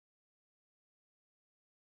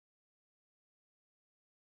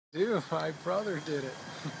Dude, my brother did it,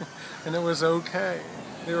 and it was okay.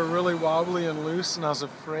 They were really wobbly and loose, and I was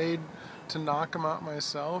afraid to knock them out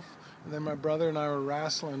myself. And then my brother and I were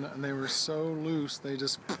wrestling, and they were so loose, they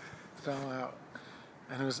just fell out.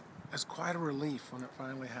 And it was quite a relief when it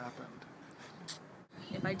finally happened.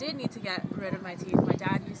 If I did need to get rid of my teeth, my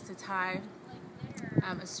dad used to tie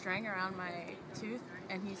a string around my tooth,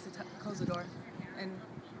 and he used to close the door and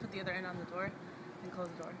put the other end on the door and close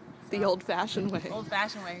the door. So, the old-fashioned way.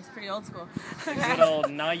 Old-fashioned way. It's pretty old school. Good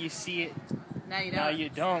old, now you see it. Now you don't. Now you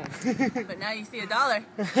don't. But now you see $1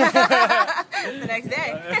 the next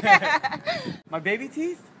day. My baby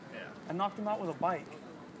teeth? Yeah. I knocked them out with a bike.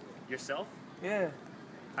 Yourself? Yeah.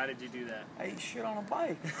 How did you do that? I ate shit on a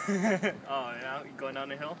bike. Oh, yeah? Going down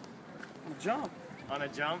the hill? On a jump. On a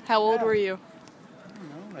jump? How old were you? I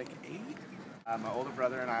don't know, like 8? My older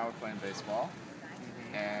brother and I were playing baseball,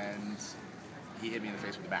 and he hit me in the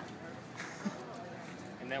face with a bat.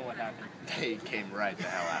 And then what happened? They came right the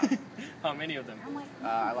hell out. How many of them?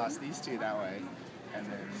 I lost these two that way, and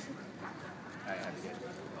then I had to get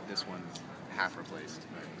this one half replaced.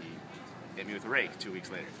 But he hit me with a rake 2 weeks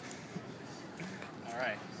later. All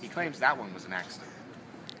right. He claims that one was an accident.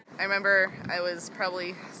 I remember I was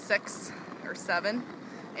probably 6 or 7,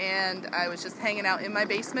 and I was just hanging out in my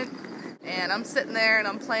basement, and I'm sitting there and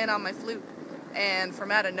I'm playing on my flute, and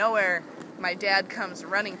from out of nowhere, my dad comes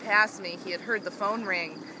running past me. He had heard the phone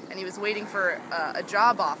ring, and he was waiting for a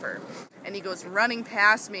job offer, and he goes running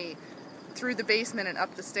past me through the basement and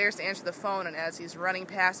up the stairs to answer the phone, and as he's running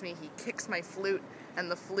past me, he kicks my flute, and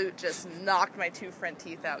the flute just knocked my 2 front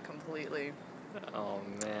teeth out completely. Oh,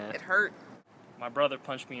 man. It hurt. My brother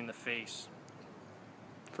punched me in the face.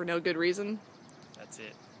 For no good reason. That's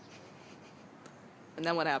it. And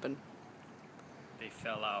then what happened? They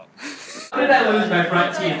fell out. How did I lose my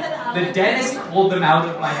front teeth? The dentist pulled them out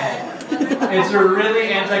of my head. It's a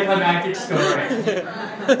really anticlimactic story.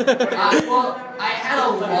 Well, I had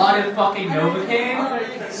a lot of fucking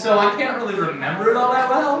Novocaine, so I can't really remember it all that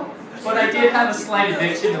well, but I did have a slight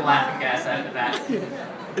addiction to laughing gas after that.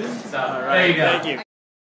 So, there you go. Thank you.